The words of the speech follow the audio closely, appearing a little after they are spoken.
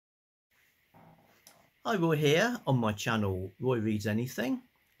Hi, Roy here on my channel Roy Reads Anything,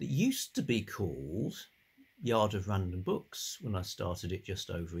 that used to be called Yard of Random Books when I started it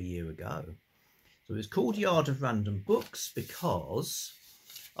just over a year ago. So it's called Yard of Random Books because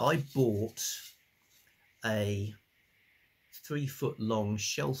I bought a 3-foot long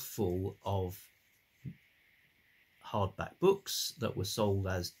shelf full of hardback books that were sold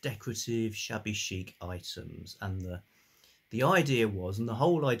as decorative shabby chic items, and the idea was, and the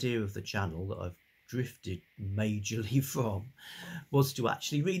whole idea of the channel that I've drifted majorly from, was to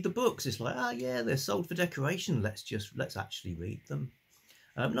actually read the books. It's like, oh yeah, they're sold for decoration, let's actually read them.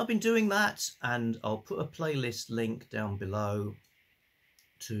 And I've been doing that, and I'll put a playlist link down below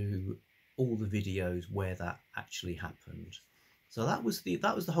to all the videos where that actually happened. So that was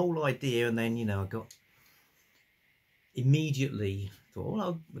the whole idea. And then, you know, I got immediately thought,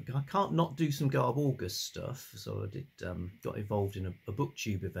 well, I can't not do some Garb August stuff. So I did got involved in a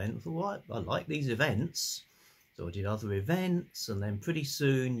booktube event. I thought, well, I like these events, so I did other events, and then pretty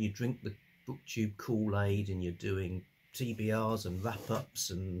soon you drink the booktube Kool-Aid and you're doing TBRs and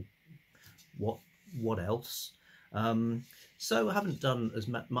wrap-ups and what else. So I haven't done as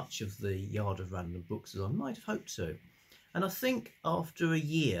much of the Yard of Random Books as I might have hoped to, and I think after a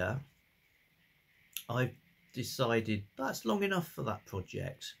year I've decided that's long enough for that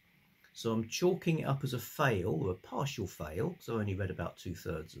project. So I'm chalking it up as a fail, or a partial fail, because I only read about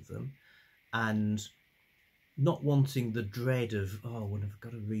 2/3 of them, and not wanting the dread of, oh, when I've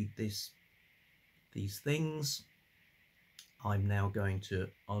got to read these things, I'm now going to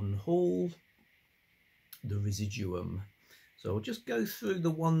unhaul the residuum. So I'll just go through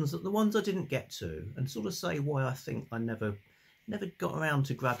the ones I didn't get to, and sort of say why I think I never got around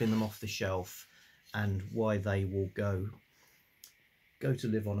to grabbing them off the shelf, and why they will go to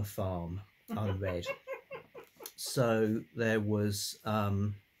live on a farm unread. So there was a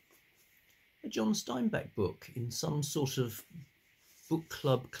John Steinbeck book in some sort of book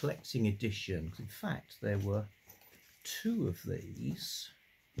club collecting edition. In fact, there were 2 of these.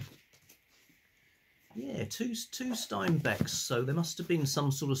 Yeah, two Steinbecks. So there must have been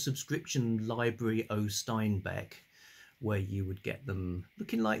some sort of subscription library o Steinbeck where you would get them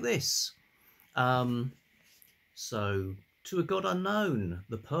looking like this. So To a God Unknown,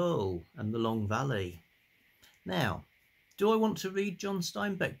 The Pearl and The Long Valley. Now, do I want to read John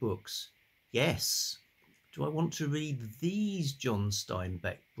Steinbeck books? Yes. Do I want to read these John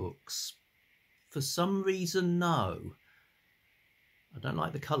Steinbeck books? For some reason, no. I don't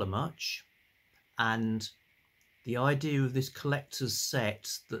like the colour much, and the idea of this collector's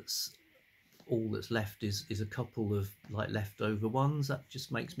set that's all that's left is a couple of like leftover ones, that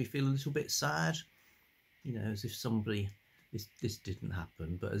just makes me feel a little bit sad. You know, as if somebody, this didn't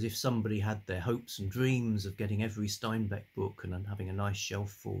happen, but as if somebody had their hopes and dreams of getting every Steinbeck book and having a nice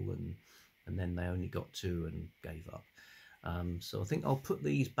shelf full, and then they only got 2 and gave up. So I think I'll put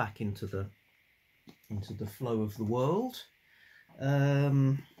these back into the flow of the world.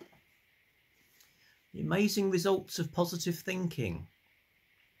 The Amazing Results of Positive Thinking.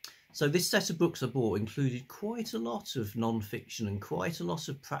 So this set of books I bought included quite a lot of non-fiction and quite a lot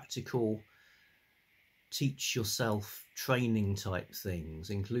of practical teach yourself training type things,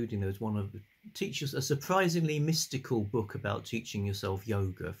 including there was one of a surprisingly mystical book about teaching yourself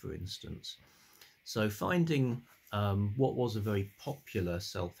yoga, for instance. So finding what was a very popular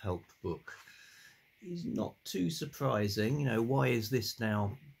self-help book is not too surprising. You know, why is this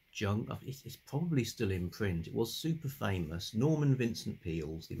now junk? It's probably still in print. It was super famous. Norman Vincent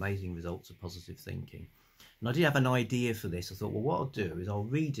Peale's The Amazing Results of Positive Thinking. And I did have an idea for this. I thought, well, what I'll do is I'll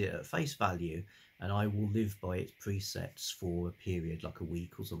read it at face value, and I will live by its precepts for a period, like a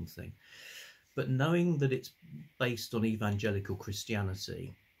week or something. But knowing that it's based on evangelical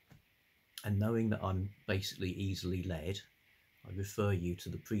Christianity, and knowing that I'm basically easily led, I refer you to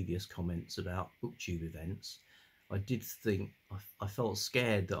the previous comments about booktube events, I did think, I felt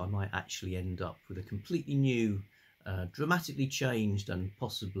scared that I might actually end up with a completely new, dramatically changed and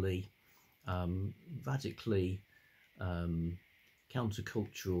possibly radically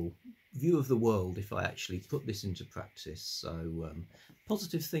countercultural view of the world if I actually put this into practice. So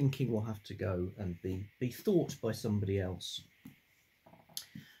positive thinking will have to go and be thought by somebody else.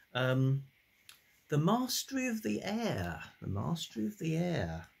 The Mastery of the Air. The Mastery of the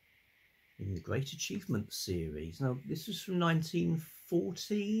Air in the Great Achievements series. Now, this was from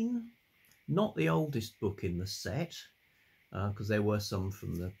 1914, not the oldest book in the set, because there were some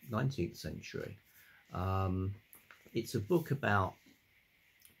from the 19th century. It's a book about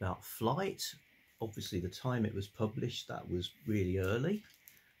flight. Obviously, the time it was published, that was really early.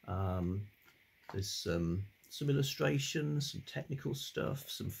 There's some illustrations, some technical stuff,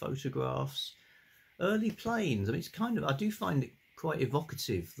 some photographs, early planes. I mean, it's kind of, I do find it quite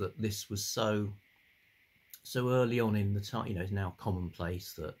evocative that this was so early on in the time. You know, it's now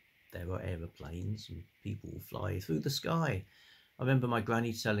commonplace that there are aeroplanes and people fly through the sky. I remember my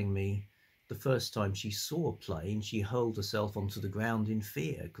granny telling me the first time she saw a plane, she hurled herself onto the ground in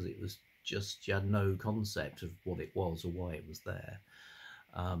fear because it was just, she had no concept of what it was or why it was there.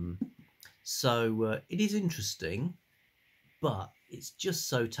 So it is interesting, but it's just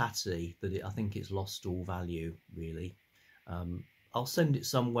so tatty that I think it's lost all value, really. I'll send it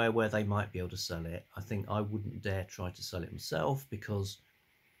somewhere where they might be able to sell it. I think I wouldn't dare try to sell it myself, because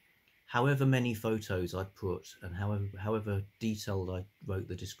however many photos I put and however detailed I wrote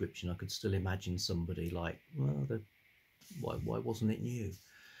the description, I could still imagine somebody like, well, why wasn't it new?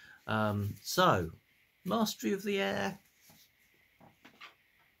 So, mastery of the air,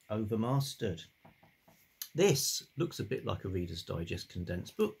 overmastered. This looks a bit like a Reader's Digest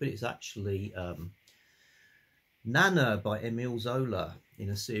condensed book, but it's actually Nana by Emile Zola in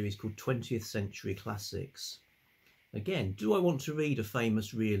a series called 20th Century Classics. Again, do I want to read a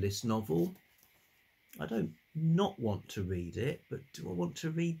famous realist novel? I don't not want to read it, but do I want to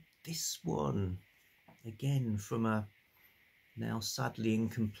read this one? Again, from a now sadly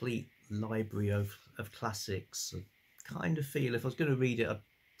incomplete library of classics. I kind of feel if I was going to read it, I'd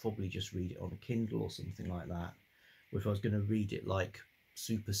probably just read it on a Kindle or something like that. Or if I was going to read it like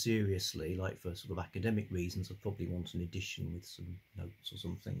super seriously, like for sort of academic reasons, I'd probably want an edition with some notes or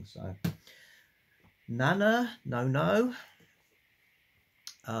something. So Nana, no.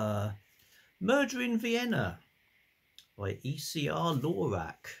 Murder in Vienna by E.C.R.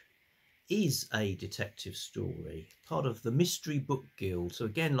 Lorac is a detective story, part of the Mystery Book Guild. So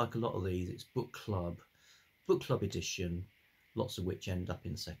again, like a lot of these, it's book club edition, lots of which end up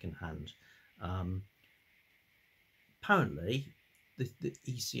in second hand. Apparently, the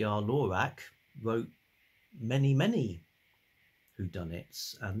E.C.R. Lorac wrote many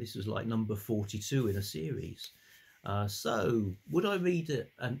whodunits, and this was like number 42 in a series. So would I read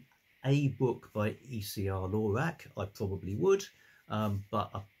a book by E.C.R. Lorac? I probably would, but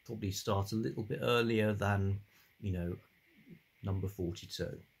I'd probably start a little bit earlier than, you know, number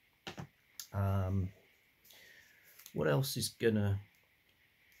 42. What else is gonna,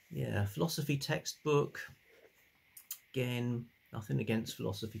 philosophy textbook. Again, nothing against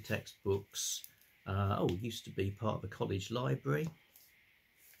philosophy textbooks. Used to be part of a college library,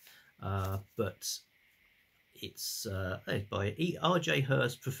 but it's by R.J.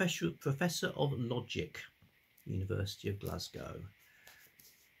 Hurst, Professor of Logic, University of Glasgow.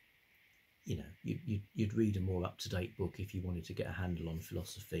 You know, you'd read a more up-to-date book if you wanted to get a handle on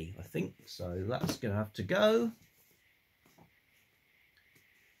philosophy, I think. So that's going to have to go.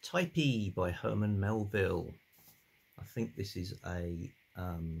 Typee by Herman Melville. I think this is a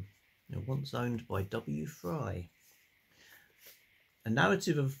once owned by W. Fry. A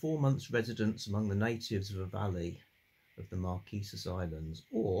narrative of 4 months' residence among the natives of a valley of the Marquesas Islands,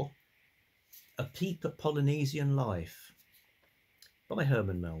 or A Peep at Polynesian Life by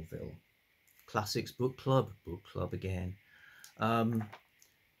Herman Melville. Classics Book Club again.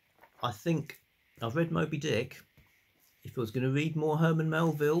 I think I've read Moby Dick. If I was going to read more Herman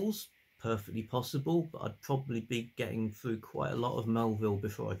Melvilles, perfectly possible, but I'd probably be getting through quite a lot of Melville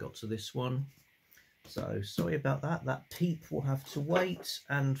before I got to this one. So sorry about that. That Peep will have to wait.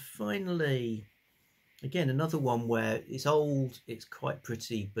 And finally, again, another one where it's old, it's quite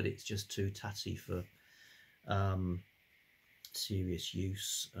pretty, but it's just too tatty for serious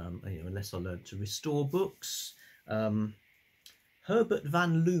use, unless I learn to restore books. Herbert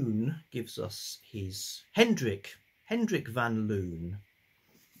van Loon gives us his Hendrik van Loon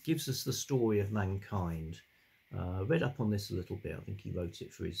gives us the story of mankind. Read up on this a little bit. I think he wrote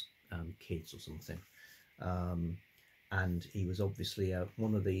it for his kids or something. And he was obviously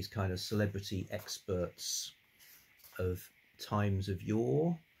one of these kind of celebrity experts of times of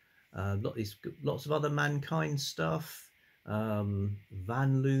yore. Lots of other mankind stuff.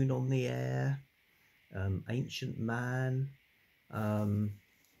 Van Loon on the Air, Ancient Man.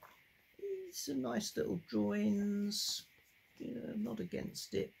 Some nice little drawings. Not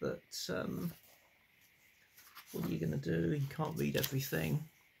against it, but what are you going to do? You can't read everything.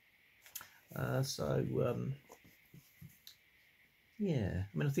 Yeah,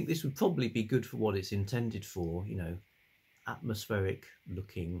 I mean, I think this would probably be good for what it's intended for, atmospheric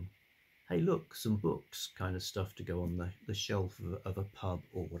looking, hey look, some books kind of stuff to go on the shelf of a pub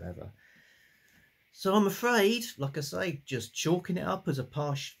or whatever. So I'm afraid, like I say, just chalking it up as a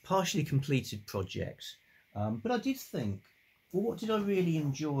partially completed project. But I did think, well, what did I really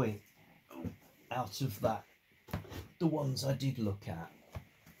enjoy out of that? The ones I did look at.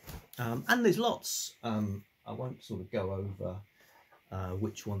 And there's lots. I won't sort of go over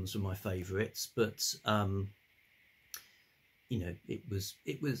which ones are my favourites, but you know,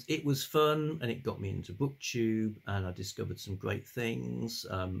 it was fun, and it got me into BookTube, and I discovered some great things.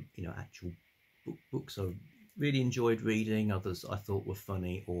 You know, actual books I really enjoyed reading, others I thought were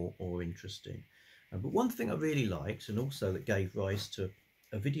funny or interesting. But one thing I really liked, and also that gave rise to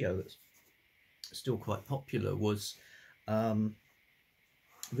a video that's still quite popular, was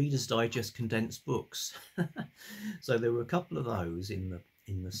Reader's Digest condensed books. So there were a couple of those in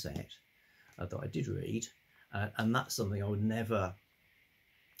the set that I did read, and that's something I would never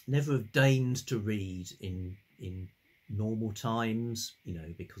have deigned to read in normal times, you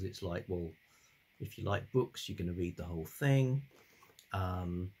know, because it's like, well, if you like books, you're going to read the whole thing.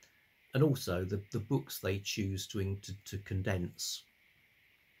 And also the books they choose to condense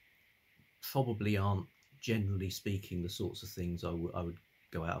probably aren't, generally speaking, the sorts of things I would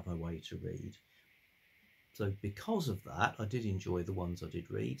go out of my way to read. So because of that, I did enjoy the ones I did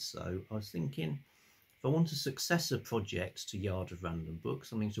read. So I was thinking, if I want a successor project to Yard of Random Books,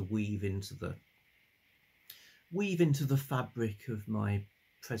 something to weave into the fabric of my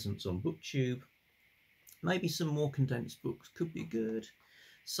presence on BookTube, maybe some more condensed books could be good.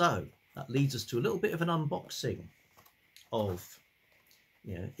 So that leads us to a little bit of an unboxing of,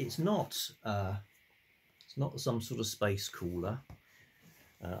 you know, it's not some sort of space cooler.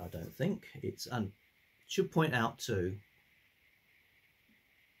 I don't think it's, and should point out too,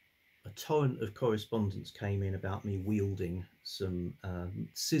 a torrent of correspondence came in about me wielding some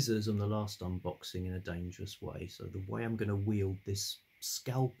scissors on the last unboxing in a dangerous way. So the way I'm going to wield this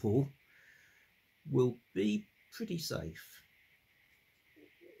scalpel will be pretty safe.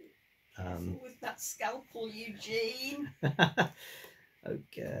 With that scalpel, Eugene.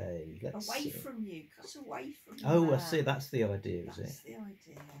 Okay, let's away see. From you, cut away from you. Oh, I see. That's the idea, is it? That's the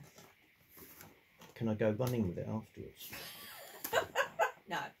idea. Can I go running with it afterwards?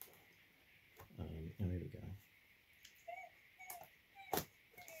 No. Oh, here we go.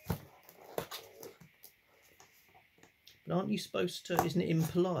 But aren't you supposed to? Isn't it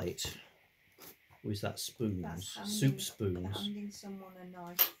impolite? Or is that spoons? Soup spoons. Handing someone a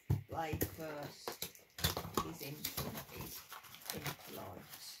knife blade first is impolite.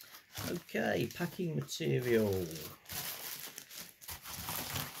 Okay, packing material.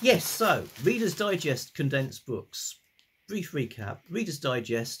 Yes, so Reader's Digest condensed books. Brief recap. Reader's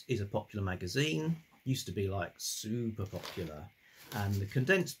Digest is a popular magazine. Used to be like super popular. And the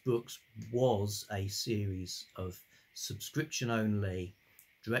condensed books was a series of subscription only,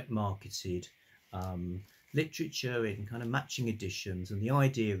 direct marketed literature in kind of matching editions. And the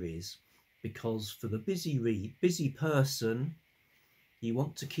idea is, because for the busy person, you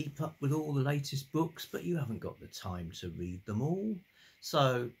want to keep up with all the latest books, but you haven't got the time to read them all.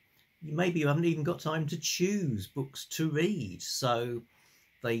 So maybe you haven't even got time to choose books to read. So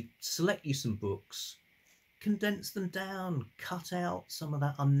they select you some books, condense them down, cut out some of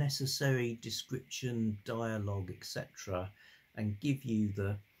that unnecessary description, dialogue, etc., and give you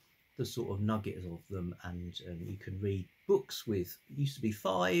the sort of nuggets of them. And you can read books with, used to be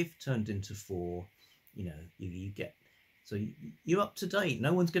 5, turned into 4. You know, you get, so you're up to date.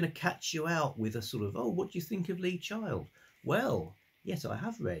 No one's going to catch you out with a sort of, oh, what do you think of Lee Child? Well, yes, I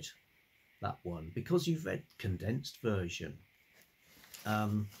have read that one, because you've read condensed version.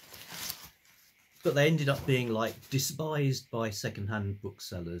 But they ended up being like despised by second-hand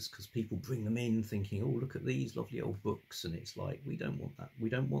booksellers, because people bring them in thinking, oh, look at these lovely old books, and it's like, we don't want that, we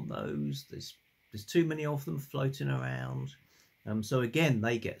don't want those, there's too many of them floating around. So again,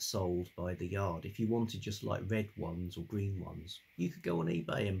 they get sold by the yard. If you wanted just like red ones or green ones, you could go on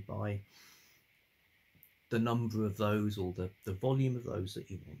eBay and buy the number of those or the volume of those that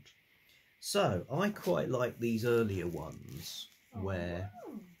you want. So I quite like these earlier ones where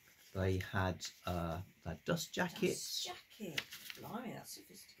they had dust jackets. Dust jacket. Blimey, that's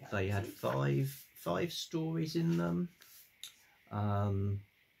sophisticated. They had five stories in them.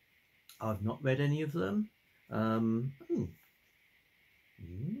 I've not read any of them.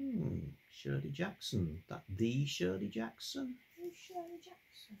 Shirley Jackson. The Shirley Jackson. Who's Shirley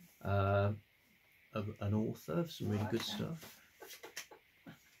Jackson? An author of some really good stuff.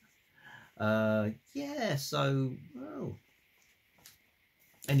 Yeah, so, well,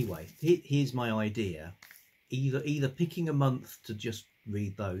 anyway, here's my idea. Either picking a month to just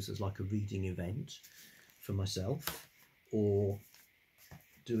read those as like a reading event for myself, or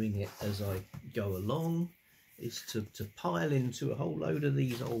doing it as I go along, is to pile into a whole load of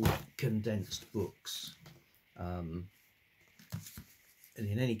these old condensed books. And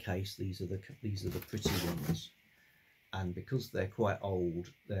in any case, these are the pretty ones. and because they're quite old,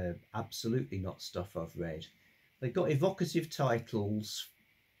 they're absolutely not stuff I've read. They've got evocative titles: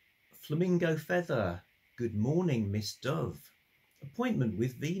 Flamingo Feather, Good Morning, Miss Dove, Appointment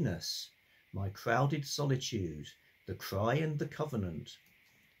with Venus, My Crowded Solitude, The Cry and the Covenant.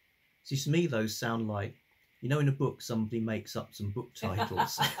 See, to me, those sound like, you know, in a book, somebody makes up some book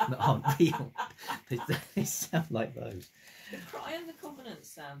titles that aren't real. They sound like those. The Cry and the Covenant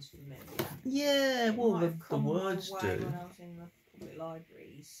sounds familiar. Yeah, It well, might have the come my words way do. When I was in the public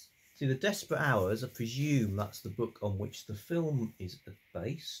libraries. See, The Desperate Hours, I presume that's the book on which the film is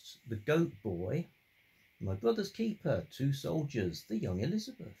based. The Goat Boy, My Brother's Keeper, Two Soldiers, The Young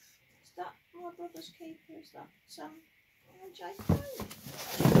Elizabeth. Is that My Brother's Keeper? Is that J.K.?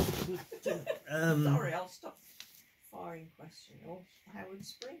 Sorry, I'll stop firing question. Or Howard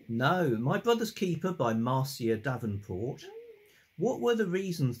Spring. No, My Brother's Keeper by Marcia Davenport. What were the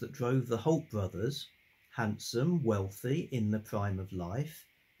reasons that drove the Holt brothers, handsome, wealthy, in the prime of life,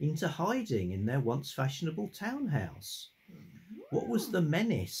 into hiding in their once fashionable townhouse? What was the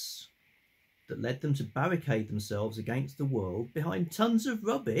menace that led them to barricade themselves against the world behind tons of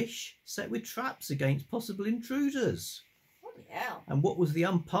rubbish set with traps against possible intruders? Bloody hell. And what was the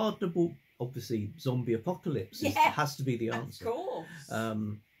unpardonable, obviously zombie apocalypse has to be the answer. Of course.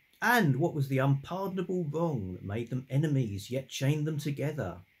 And what was the unpardonable wrong that made them enemies yet chained them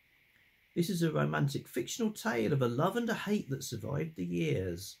together? This is a romantic fictional tale of a love and a hate that survived the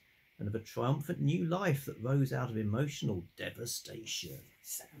years, and of a triumphant new life that rose out of emotional devastation.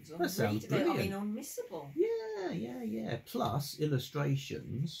 Sounds sounds unreadable. I brilliant. mean, unmissable. Yeah. Plus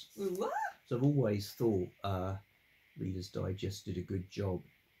illustrations. What? So I've always thought Reader's Digest did a good job,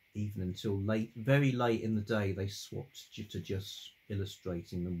 even until very late in the day, they swapped to just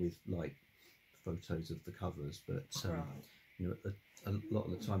illustrating them with like photos of the covers. But Right. you know, a lot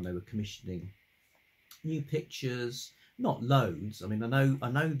of the time they were commissioning new pictures, not loads. I mean, I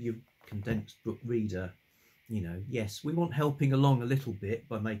know your condensed book reader, you know, yes, we want helping along a little bit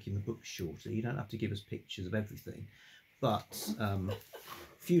by making the book shorter. You don't have to give us pictures of everything, but a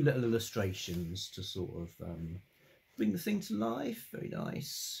few little illustrations to sort of bring the thing to life. Very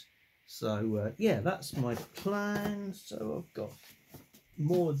nice. So yeah, that's my plan. So I've got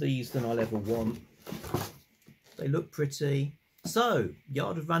more of these than I'll ever want. They look pretty. So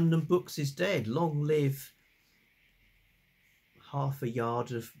Yard of Random Books is dead. Long live half a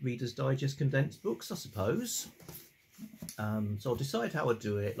yard of Reader's Digest condensed books, I suppose. So I'll decide how I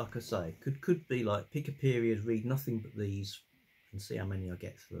do it. Like I say, could be like pick a period, read nothing but these, and see how many I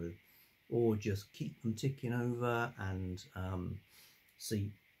get through, or just keep them ticking over and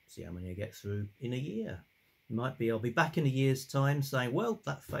see how many I get through in a year. It might be I'll be back in a year's time saying, well,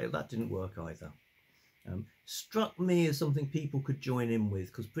 that failed, that didn't work either. Struck me as something people could join in with,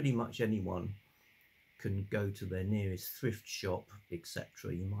 because pretty much anyone can go to their nearest thrift shop, etc.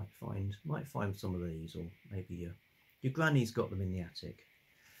 You might find some of these, or maybe your granny's got them in the attic.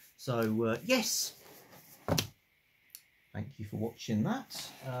 So yes, thank you for watching that.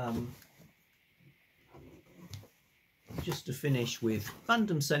 Just to finish with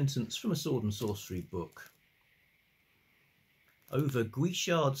random sentence from a sword and sorcery book. Over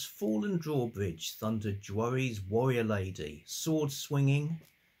Guichard's fallen drawbridge thundered Dwari's warrior lady, sword swinging,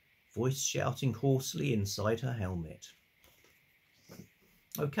 voice shouting hoarsely inside her helmet.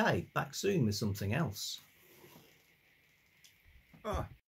 Okay, back soon with something else.